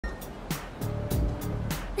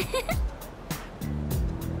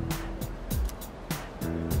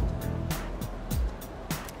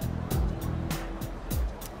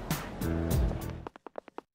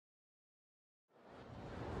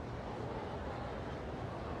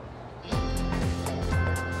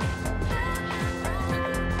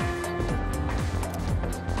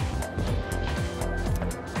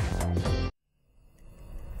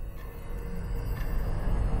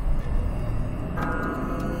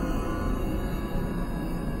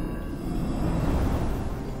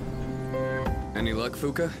Any luck,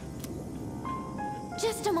 Fuka?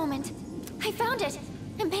 Just a moment. I found it.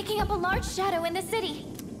 I'm picking up a large shadow in the city.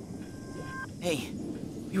 Hey,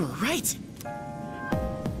 you were right.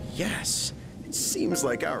 Yes, it seems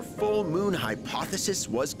like our full moon hypothesis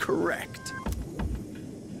was correct.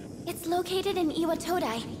 It's located in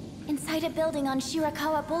Iwatodai, inside a building on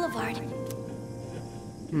Shirakawa Boulevard.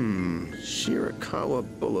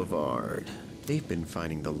 Shirakawa Boulevard. They've been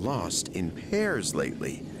finding the lost in pairs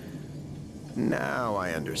lately. Now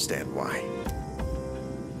I understand why.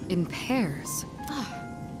 In pairs? Ah,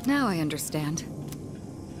 now I understand.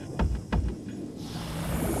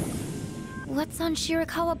 What's on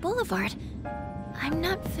Shirakawa Boulevard? I'm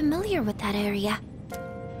not familiar with that area.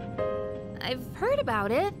 I've heard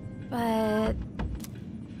about it, but...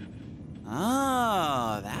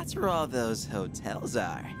 Oh, that's where all those hotels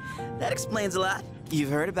are. That explains a lot. You've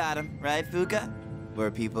heard about them, right, Fuka?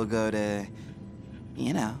 Where people go to,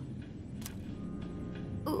 you know.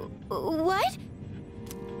 What?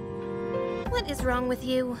 What is wrong with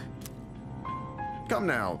you? Come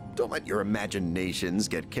now, don't let your imaginations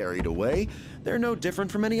get carried away. They're no different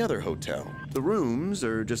from any other hotel. The rooms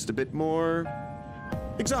are just a bit more...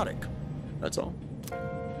 exotic. That's all.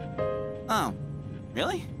 Oh,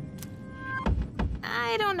 really?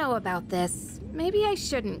 I don't know about this. Maybe I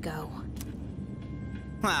shouldn't go.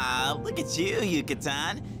 Ah, look at you,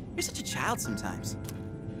 Yucatan. You're such a child sometimes.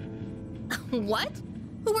 What?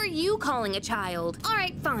 Who are you calling a child? All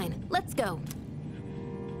right, fine. Let's go.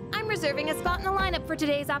 I'm reserving a spot in the lineup for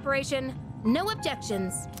today's operation. No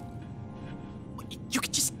objections. You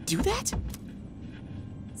could just do that?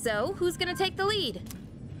 So, who's gonna take the lead?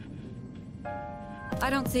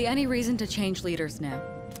 I don't see any reason to change leaders now.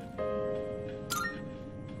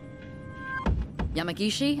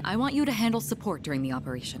 Yamagishi, I want you to handle support during the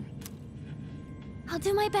operation. I'll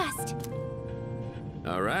do my best.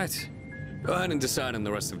 All right. Go ahead and decide on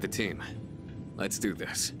the rest of the team. Let's do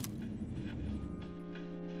this.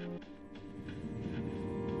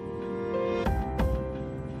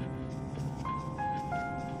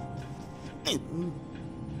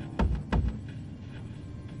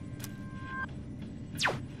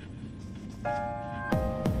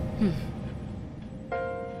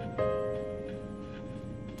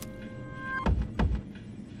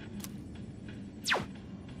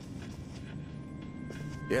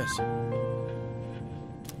 Yes.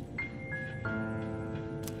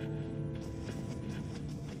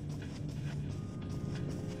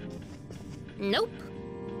 Nope.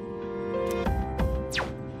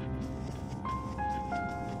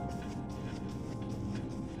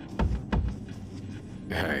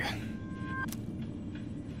 Hey.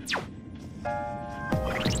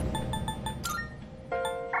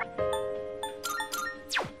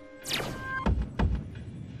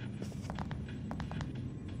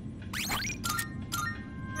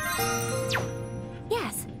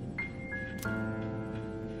 Yes.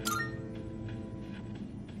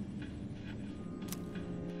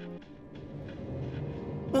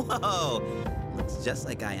 Whoa! Looks just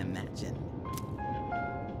like I imagined.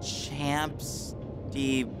 Champs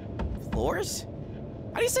de fleurs?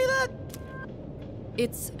 How do you say that?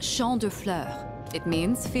 It's Champ de Fleurs. It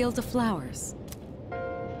means field of flowers.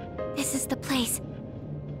 This is the place.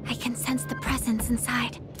 I can sense the presence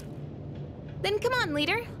inside. Then come on,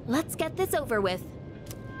 leader. Let's get this over with.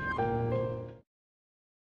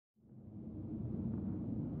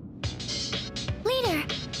 Leader!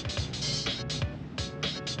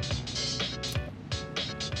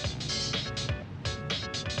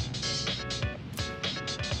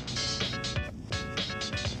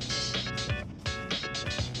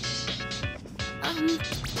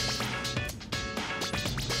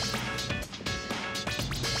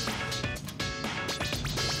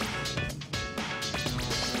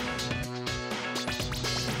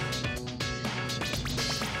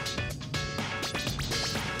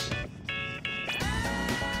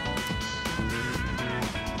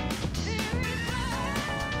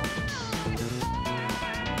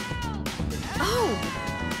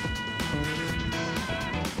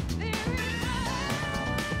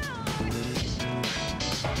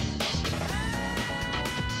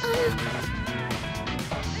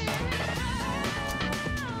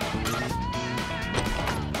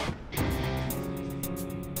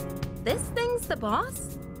 This thing's the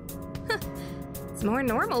boss? It's more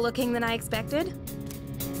normal looking than I expected.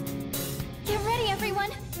 Get ready, everyone!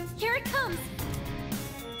 Here it comes!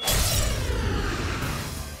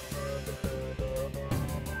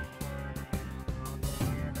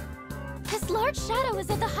 This large shadow is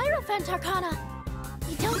at the Hierophant Arcana.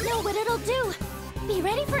 We don't know what it'll do. Be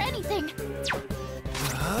ready for anything.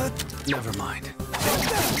 Never mind.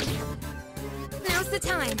 the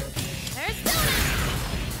time. Persona!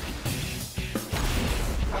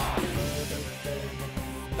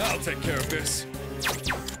 I'll take care of this.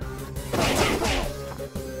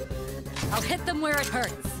 I'll hit them where it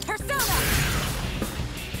hurts. Persona!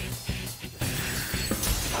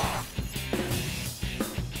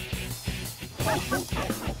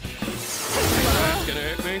 Gonna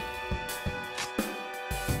hit me?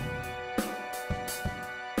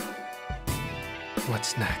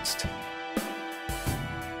 What's next?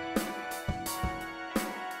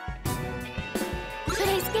 Should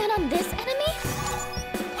I scan on this enemy?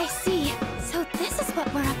 I see. So this is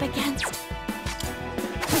what we're up against.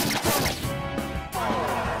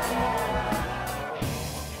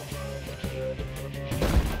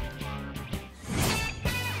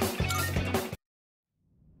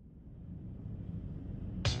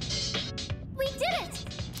 We did it!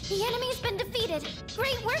 The enemy's been defeated.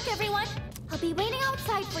 Great work, everyone! I'll be waiting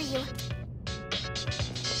outside for you.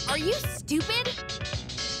 Are you stupid?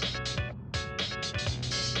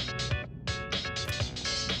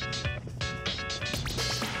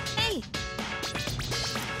 Hey!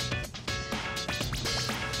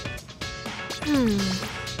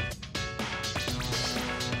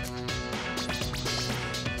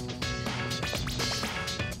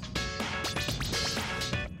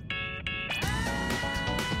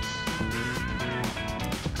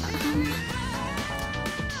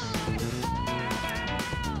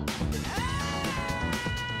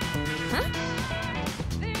 Huh?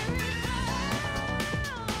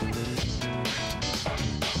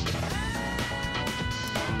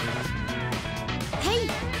 Hey!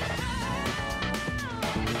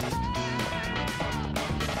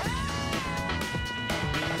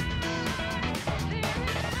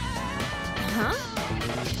 Huh?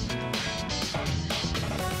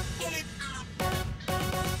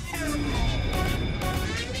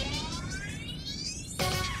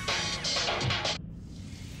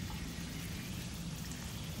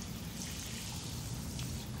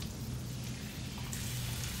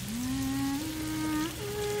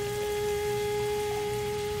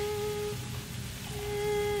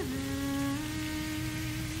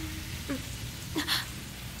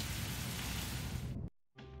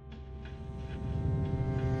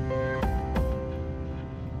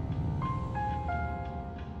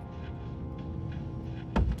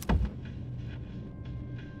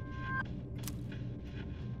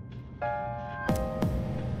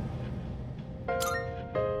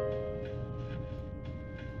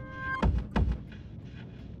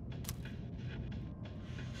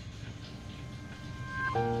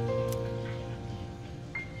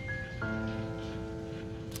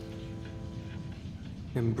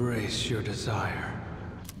 Embrace your desire.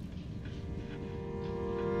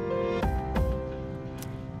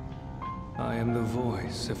 I am the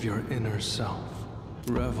voice of your inner self.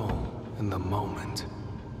 Revel in the moment.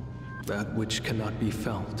 That which cannot be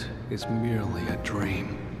felt is merely a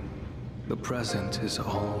dream. The present is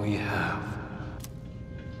all we have.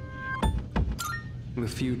 The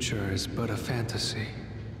future is but a fantasy.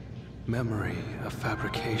 Memory a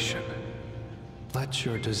fabrication. Let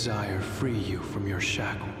your desire free you from your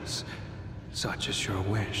shackles, such as your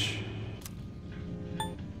wish.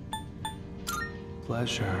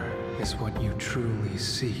 Pleasure is what you truly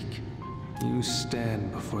seek. You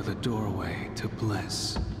stand before the doorway to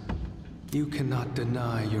bliss. You cannot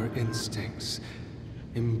deny your instincts.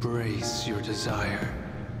 Embrace your desire.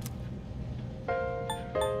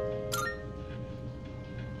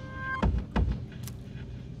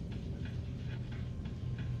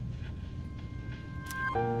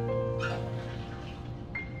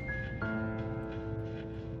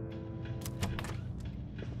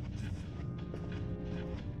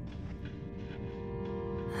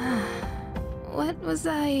 What was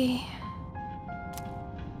I...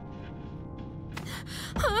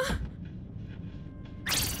 Huh?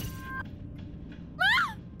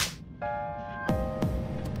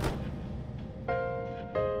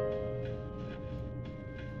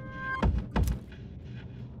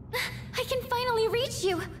 I can finally reach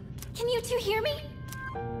you. Can you two hear me?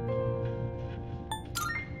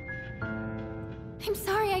 I'm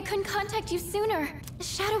sorry I couldn't contact you sooner. The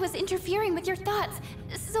shadow was interfering with your thoughts,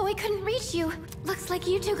 so I couldn't reach you. Looks like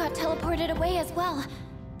you two got teleported away as well.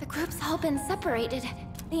 The group's all been separated.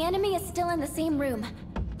 The enemy is still in the same room.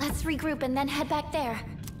 Let's regroup and then head back there.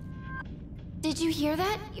 Did you hear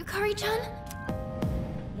that, Yukari-chan?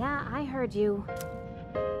 Yeah, I heard you.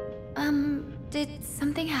 Did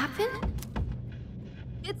something happen?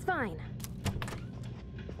 It's fine.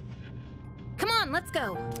 Come on, let's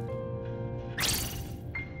go.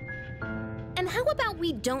 And how about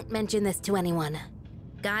we don't mention this to anyone?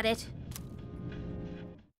 Got it?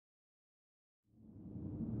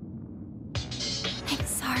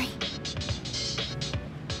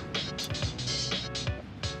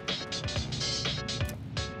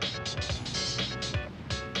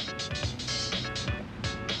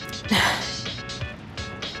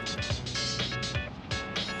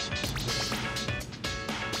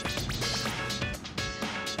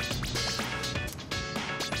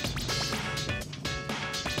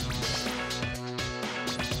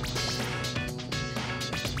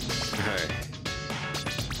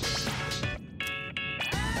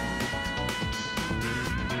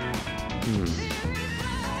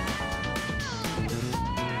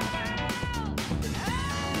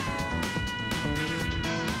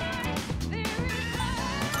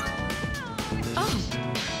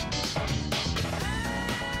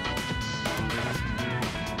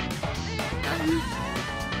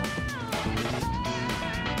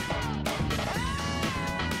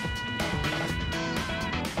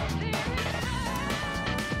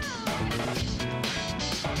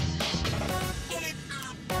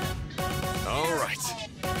 All right.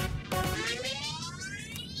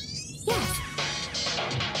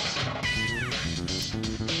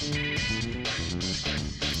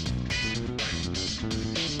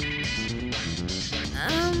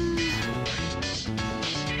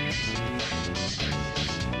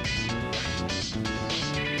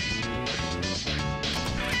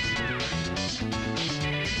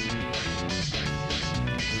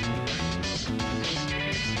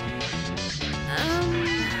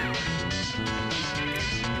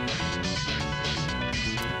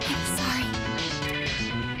 I'm sorry.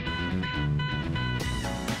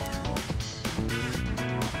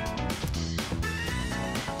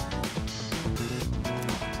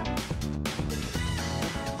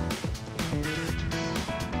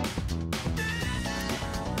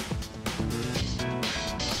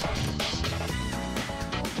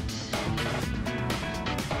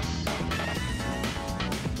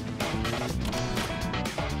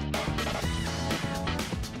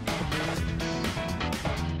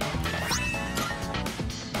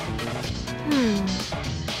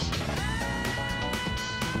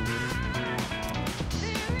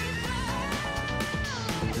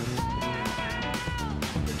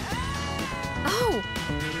 Oh!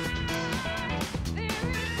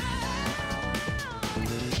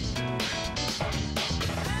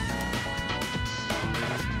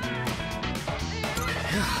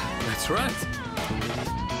 That's right.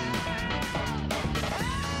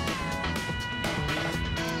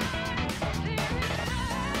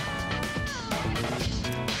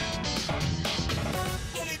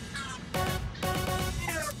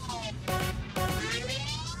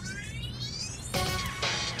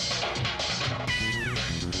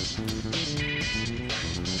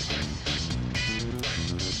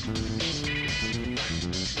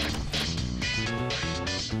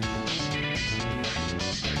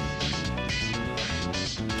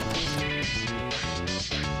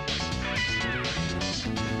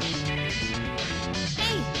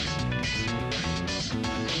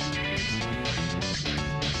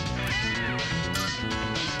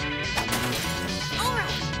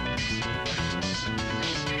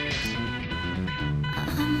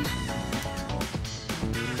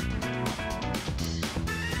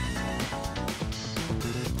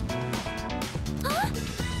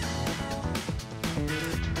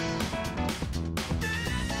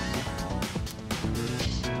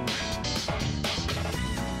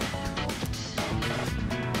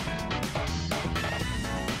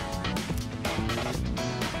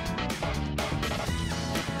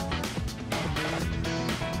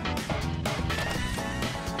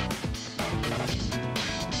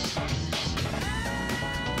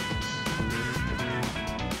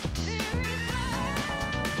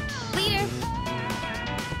 Leader!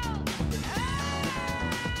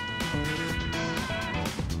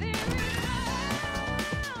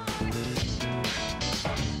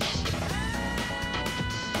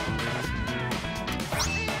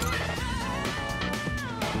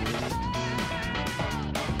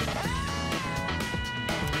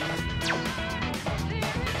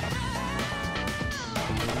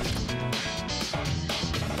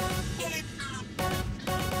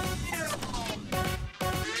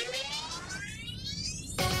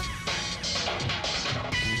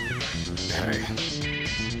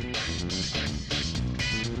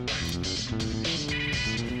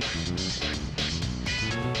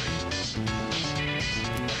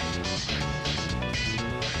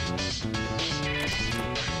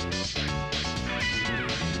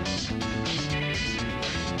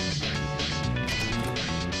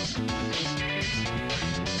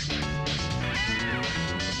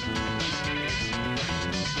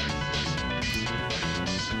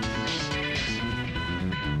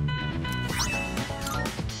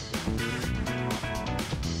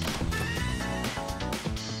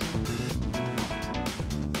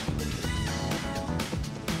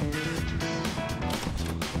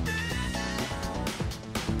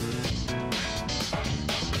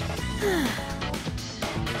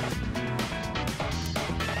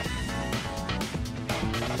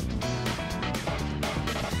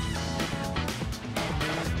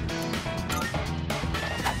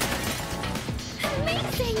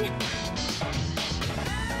 Amazing!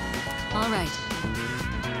 All right.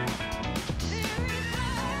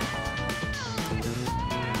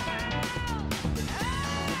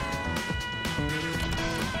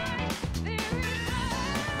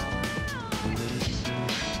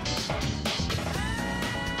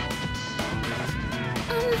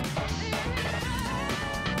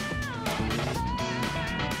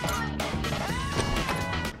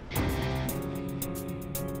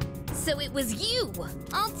 So it was you!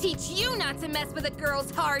 I'll teach you not to mess with a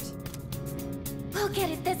girl's heart! We'll get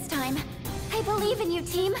it this time. I believe in you,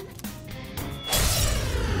 team.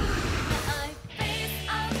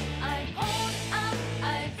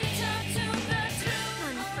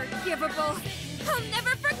 Unforgivable! I'll never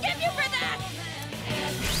forgive you for that!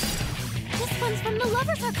 This one's from the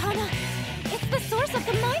Lover's Arcana. It's the source of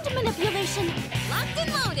the mind manipulation. Locked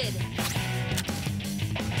and loaded!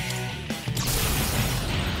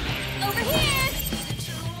 Over here!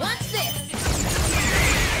 Watch this!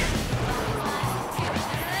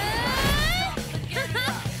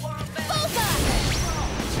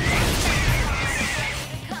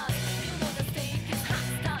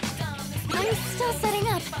 I'm still setting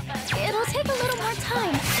up. It'll take a little more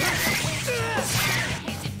time.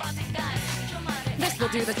 This will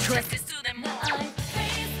do the trick.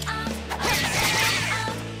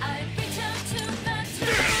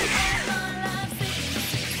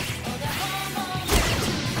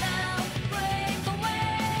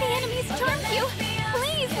 The enemy's charmed you.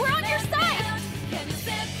 Please, we're on your side.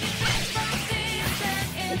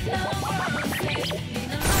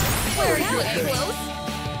 We're getting close!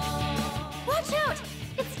 Watch out!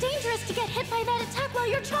 It's dangerous to get hit by that attack while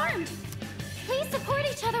you're charmed. Please support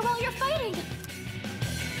each other while you're fighting.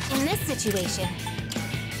 In this situation,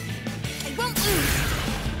 I won't lose!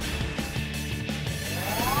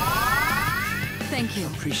 Thank you.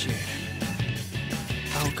 Appreciate it.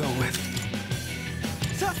 I'll go with...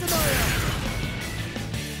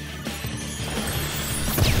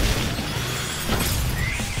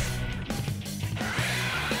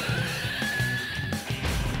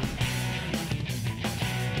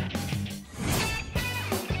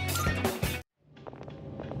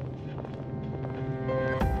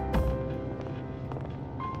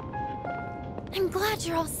 I'm glad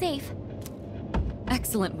you're all safe.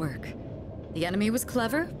 Excellent work. The enemy was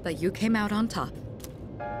clever, but you came out on top.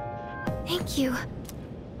 Thank you.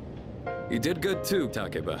 You did good too,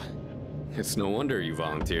 Takeba. It's no wonder you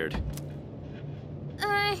volunteered.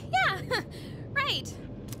 Yeah, right.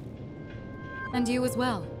 And you as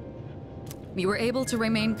well. You were able to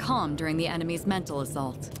remain calm during the enemy's mental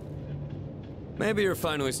assault. Maybe you're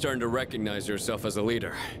finally starting to recognize yourself as a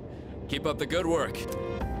leader. Keep up the good work.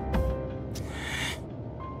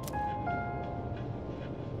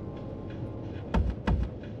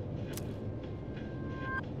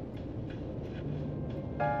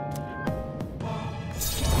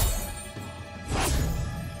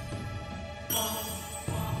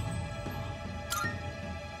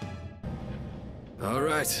 All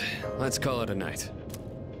right, let's call it a night.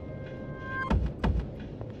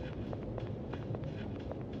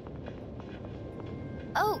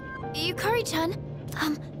 Oh, Yukari-chan.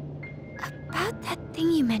 About that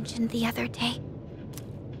thing you mentioned the other day.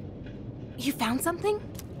 You found something?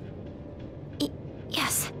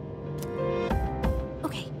 Yes.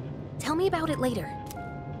 Okay, tell me about it later.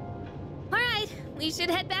 All right, we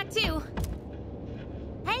should head back too.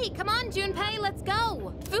 Hey, come on, Junpei, let's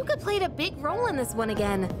go! Fuka played a big role in this one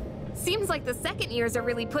again. Seems like the second years are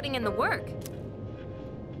really putting in the work.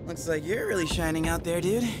 Looks like you're really shining out there,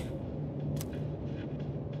 dude.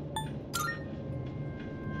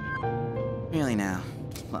 Really now?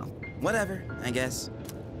 Well, whatever, I guess.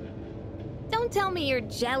 Don't tell me you're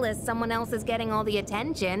jealous someone else is getting all the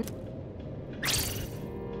attention.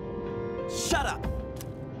 Shut up!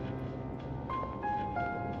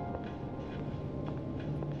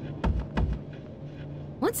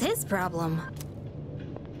 What's his problem?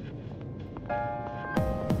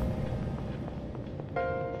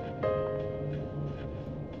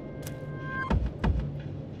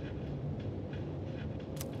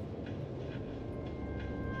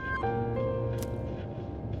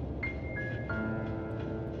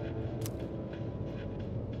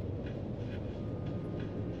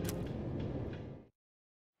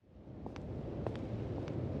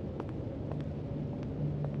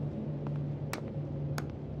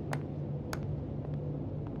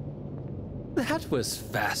 That was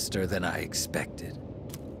faster than I expected.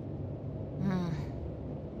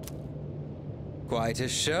 Quite a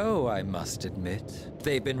show, I must admit.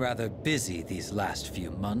 They've been rather busy these last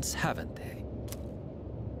few months, haven't they?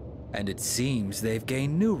 And it seems they've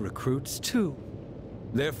gained new recruits, too.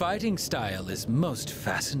 Their fighting style is most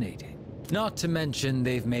fascinating. Not to mention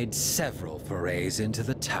they've made several forays into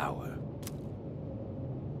the tower.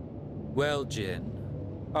 Well, Jin,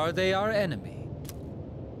 are they our enemy?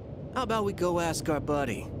 How about we go ask our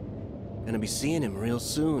buddy? Gonna be seeing him real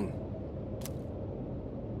soon.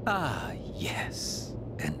 Ah, yes.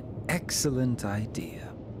 An excellent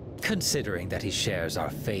idea. Considering that he shares our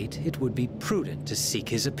fate, it would be prudent to seek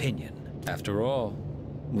his opinion. After all,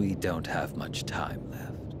 We don't have much time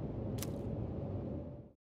left.